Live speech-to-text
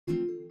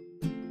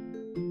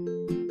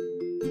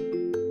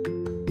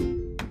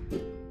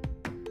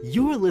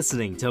You're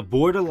listening to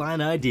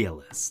Borderline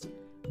Idealist.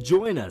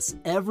 Join us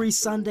every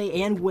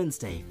Sunday and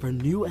Wednesday for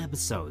new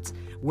episodes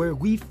where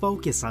we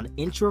focus on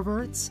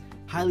introverts,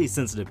 highly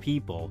sensitive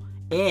people,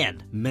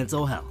 and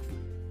mental health.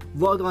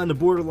 Log on to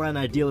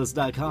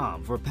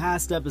BorderlineIdealist.com for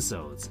past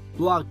episodes,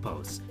 blog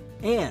posts,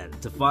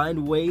 and to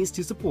find ways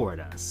to support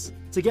us.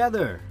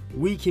 Together,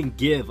 we can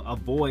give a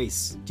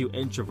voice to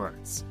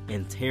introverts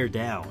and tear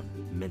down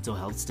mental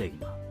health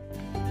stigma.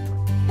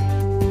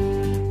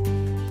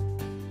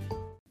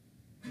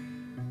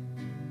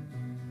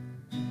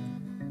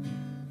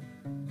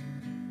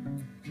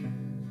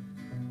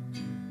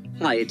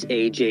 Hi, it's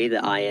AJ, the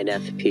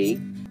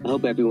INFP. I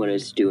hope everyone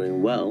is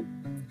doing well.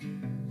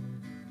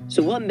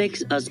 So what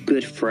makes us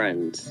good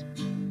friends?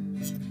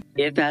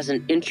 If as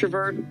an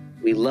introvert,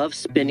 we love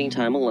spending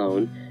time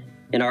alone,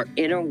 and our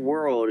inner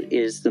world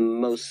is the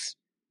most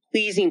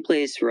pleasing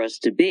place for us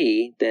to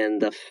be than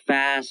the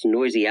fast,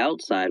 noisy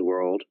outside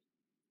world,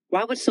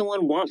 why would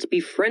someone want to be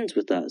friends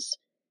with us?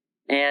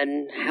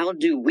 And how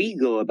do we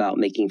go about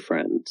making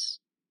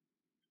friends?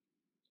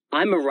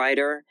 I'm a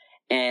writer,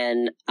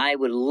 and I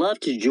would love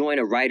to join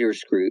a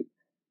writer's group,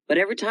 but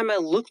every time I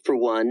look for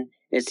one,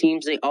 it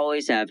seems they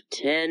always have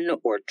 10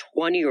 or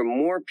 20 or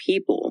more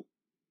people.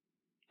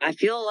 I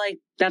feel like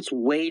that's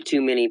way too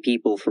many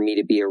people for me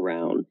to be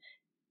around,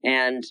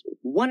 and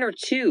one or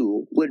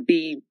two would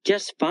be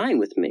just fine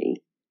with me.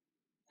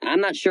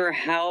 I'm not sure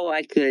how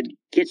I could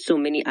get so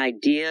many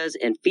ideas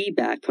and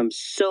feedback from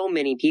so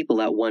many people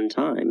at one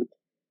time,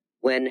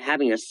 when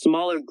having a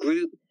smaller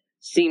group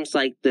seems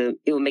like it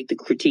will make the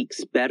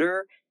critiques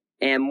better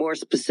and more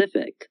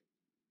specific.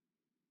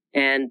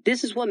 And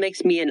this is what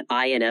makes me an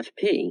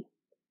INFP.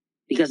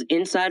 Because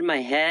inside my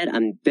head,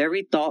 I'm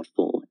very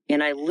thoughtful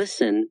and I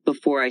listen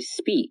before I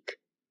speak.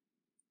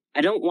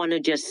 I don't want to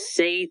just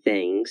say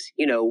things,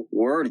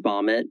 word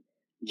vomit,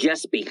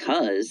 just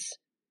because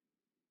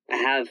I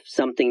have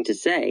something to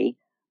say.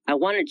 I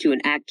want it to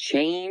enact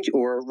change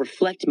or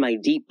reflect my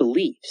deep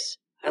beliefs.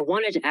 I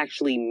want it to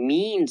actually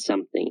mean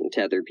something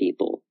to other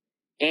people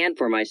and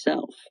for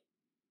myself.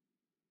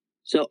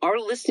 So our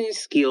listening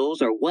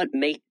skills are what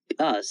make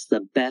us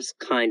the best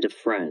kind of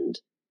friend.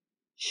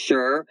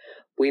 Sure,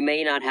 we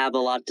may not have a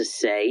lot to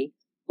say,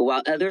 but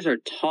while others are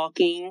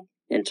talking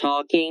and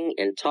talking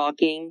and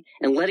talking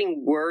and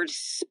letting words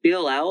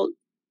spill out,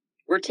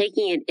 we're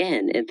taking it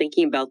in and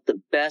thinking about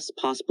the best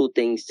possible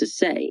things to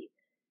say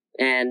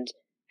and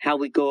how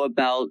we go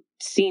about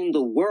seeing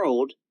the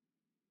world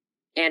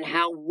and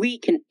how we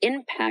can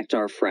impact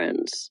our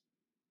friends.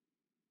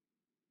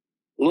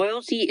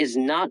 Loyalty is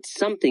not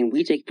something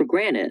we take for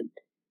granted.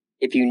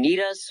 If you need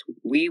us,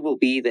 we will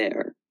be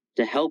there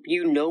to help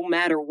you no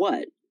matter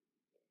what.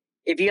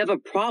 If you have a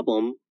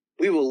problem,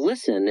 we will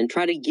listen and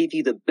try to give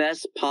you the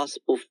best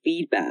possible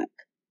feedback.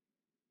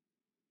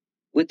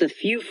 With the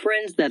few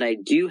friends that I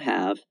do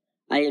have,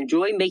 I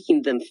enjoy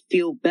making them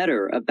feel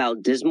better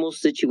about dismal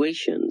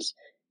situations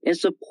and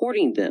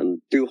supporting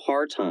them through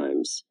hard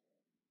times.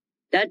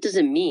 That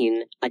doesn't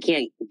mean I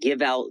can't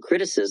give out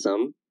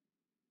criticism,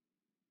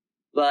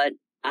 but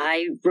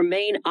I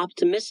remain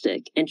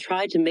optimistic and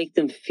try to make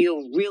them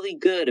feel really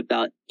good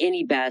about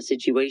any bad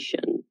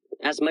situation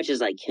as much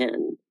as I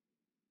can.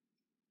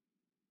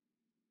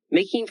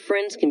 Making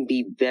friends can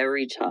be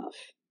very tough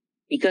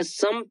because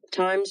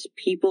sometimes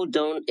people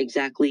don't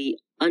exactly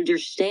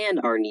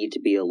understand our need to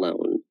be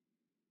alone.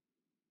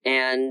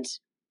 And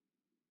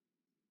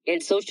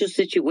in social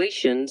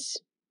situations,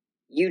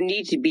 you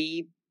need to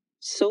be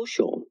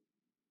social.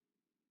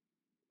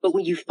 But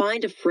when you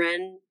find a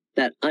friend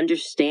that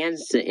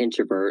understands the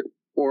introvert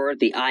or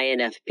the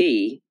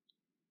INFP,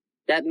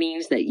 that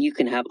means that you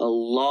can have a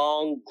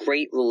long,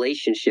 great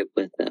relationship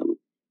with them.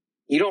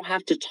 You don't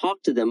have to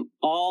talk to them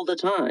all the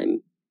time.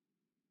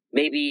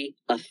 Maybe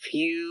a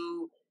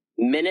few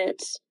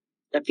minutes,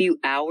 a few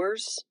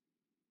hours,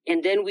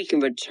 and then we can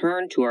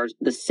return to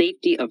the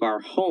safety of our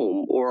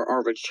home or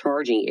our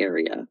recharging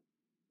area.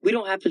 We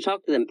don't have to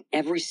talk to them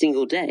every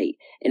single day,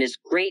 and it's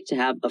great to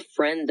have a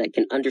friend that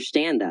can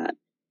understand that.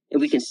 And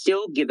we can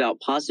still give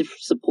out positive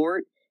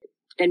support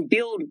and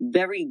build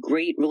very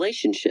great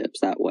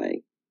relationships that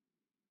way.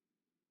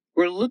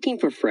 We're looking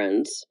for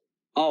friends,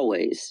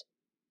 always.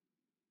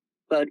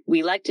 But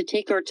we like to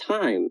take our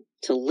time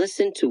to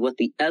listen to what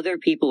the other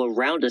people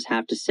around us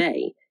have to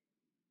say.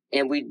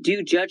 And we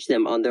do judge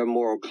them on their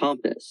moral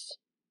compass.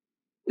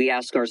 We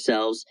ask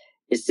ourselves,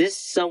 is this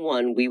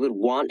someone we would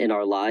want in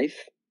our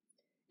life?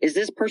 Is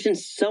this person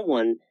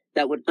someone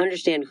that would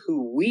understand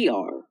who we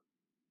are?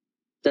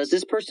 Does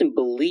this person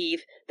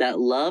believe that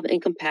love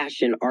and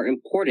compassion are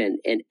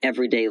important in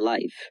everyday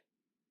life?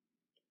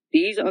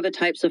 These are the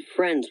types of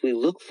friends we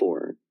look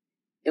for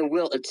and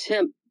will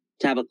attempt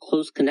to have a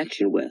close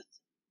connection with.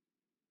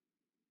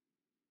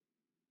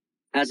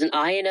 As an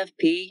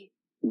INFP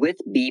with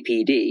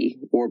BPD,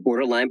 or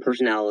borderline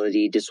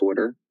personality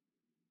disorder,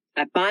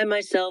 I find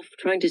myself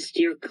trying to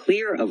steer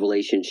clear of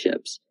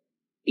relationships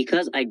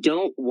because I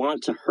don't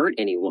want to hurt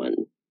anyone.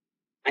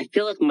 I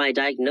feel like my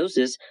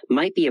diagnosis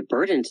might be a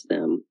burden to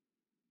them.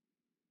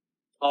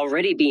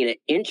 Already being an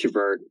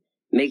introvert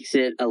makes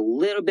it a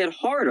little bit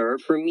harder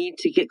for me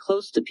to get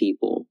close to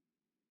people.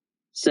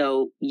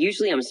 So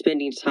usually I'm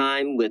spending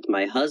time with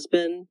my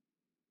husband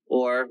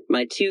or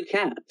my 2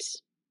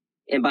 cats.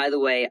 And by the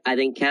way, I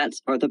think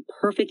cats are the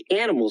perfect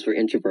animals for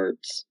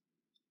introverts.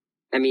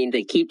 I mean,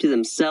 they keep to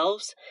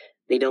themselves.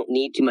 They don't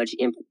need too much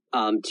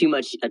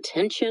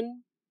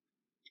attention.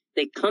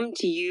 They come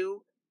to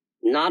you,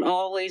 not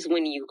always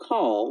when you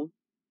call,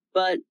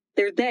 but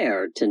they're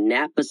there to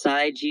nap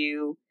beside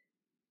you,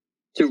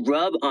 to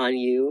rub on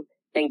you,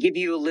 and give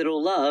you a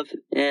little love,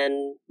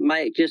 and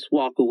might just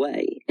walk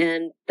away.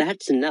 And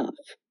that's enough.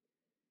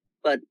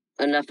 But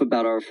enough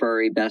about our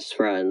furry best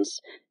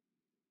friends.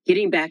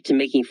 Getting back to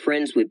making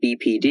friends with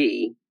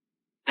BPD,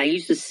 I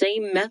use the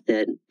same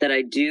method that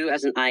I do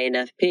as an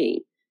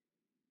INFP.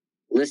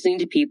 Listening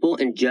to people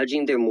and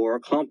judging their moral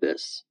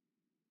compass.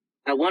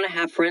 I want to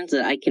have friends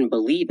that I can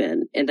believe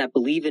in and that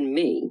believe in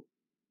me.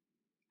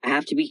 I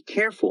have to be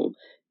careful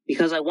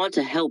because I want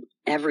to help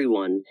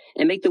everyone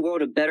and make the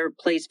world a better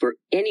place for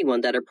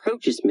anyone that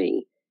approaches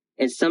me.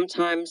 And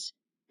sometimes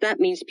that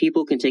means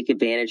people can take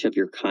advantage of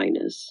your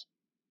kindness.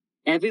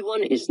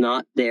 Everyone is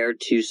not there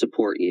to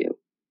support you.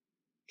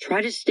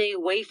 Try to stay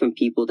away from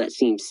people that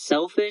seem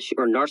selfish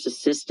or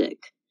narcissistic.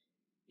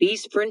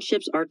 These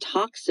friendships are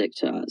toxic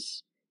to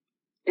us.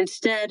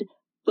 Instead,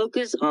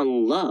 focus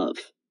on love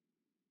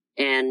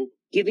and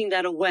giving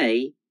that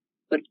away,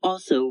 but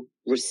also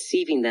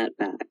receiving that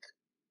back.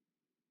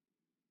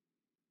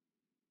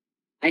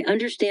 I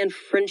understand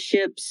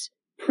friendships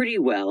pretty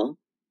well.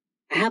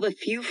 I have a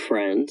few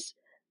friends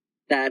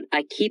that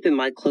I keep in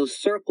my close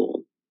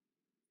circle.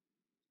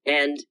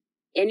 And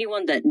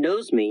anyone that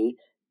knows me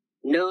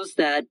knows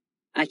that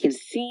I can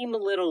seem a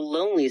little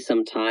lonely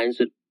sometimes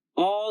with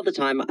all the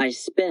time I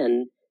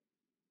spend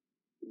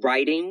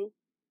writing,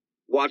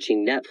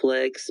 watching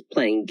Netflix,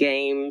 playing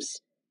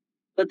games.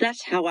 But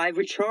that's how I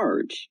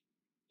recharge,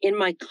 in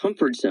my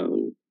comfort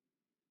zone.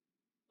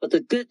 But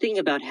the good thing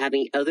about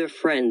having other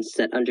friends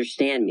that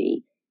understand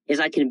me is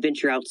I can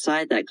venture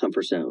outside that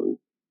comfort zone.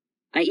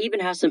 I even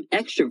have some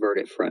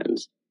extroverted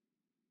friends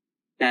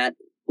that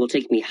will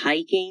take me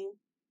hiking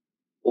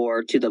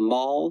or to the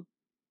mall.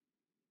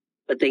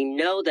 But they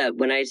know that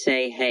when I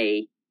say,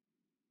 hey,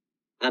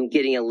 I'm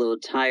getting a little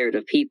tired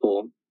of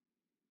people,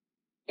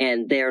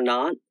 and they're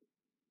not,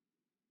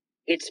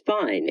 it's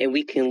fine, and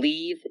we can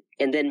leave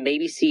and then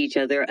maybe see each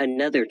other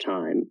another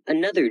time,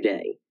 another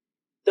day.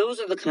 Those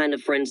are the kind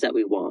of friends that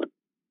we want.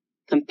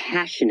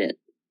 Compassionate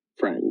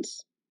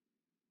friends.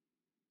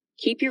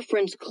 Keep your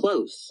friends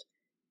close.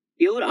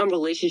 Build on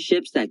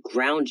relationships that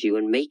ground you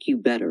and make you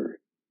better.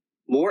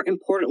 More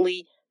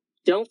importantly,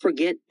 don't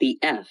forget the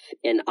F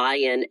in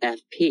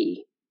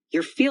INFP.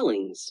 Your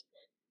feelings.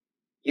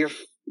 Your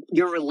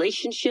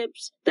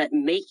relationships that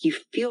make you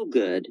feel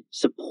good,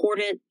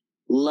 supported,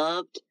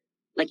 loved,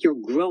 like you're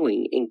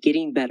growing and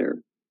getting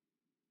better.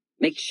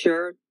 Make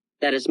sure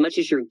that as much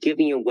as you're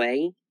giving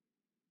away,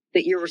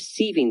 that you're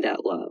receiving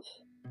that love.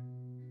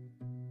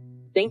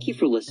 Thank you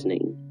for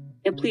listening.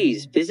 And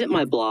please visit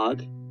my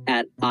blog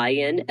at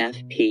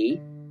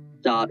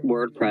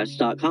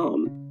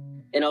infp.wordpress.com.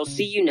 And I'll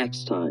see you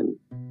next time.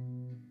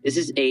 This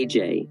is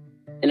AJ.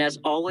 And as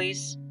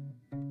always,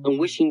 I'm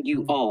wishing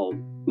you all,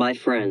 my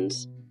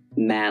friends,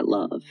 mad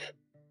love.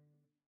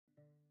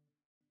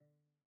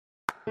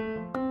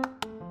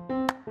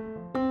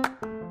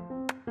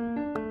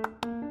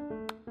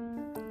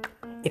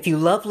 If you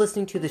love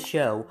listening to the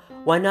show,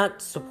 why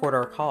not support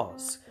our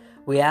cause?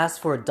 We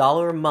ask for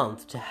 $1 a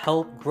month to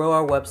help grow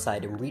our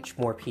website and reach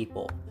more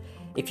people.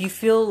 If you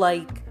feel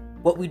like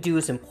what we do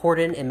is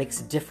important and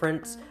makes a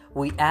difference,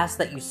 we ask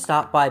that you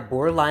stop by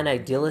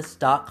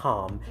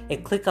borderlineidealist.com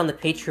and click on the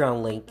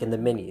Patreon link in the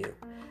menu.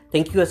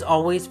 Thank you as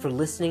always for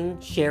listening,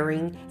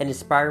 sharing, and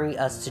inspiring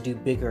us to do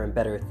bigger and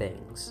better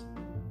things.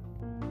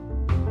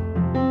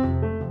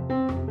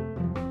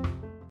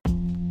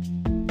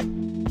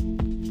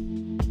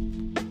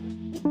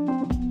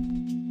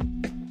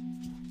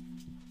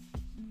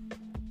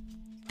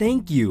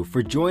 Thank you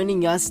for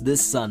joining us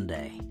this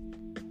Sunday.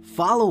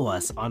 Follow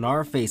us on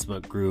our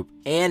Facebook group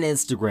and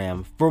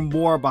Instagram for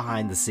more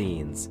behind the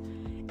scenes.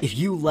 If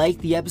you like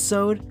the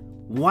episode,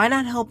 why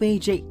not help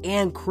AJ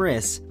and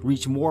Chris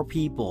reach more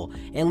people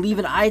and leave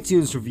an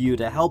iTunes review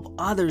to help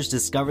others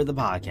discover the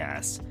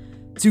podcast?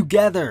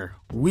 Together,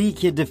 we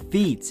can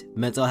defeat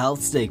mental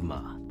health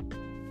stigma.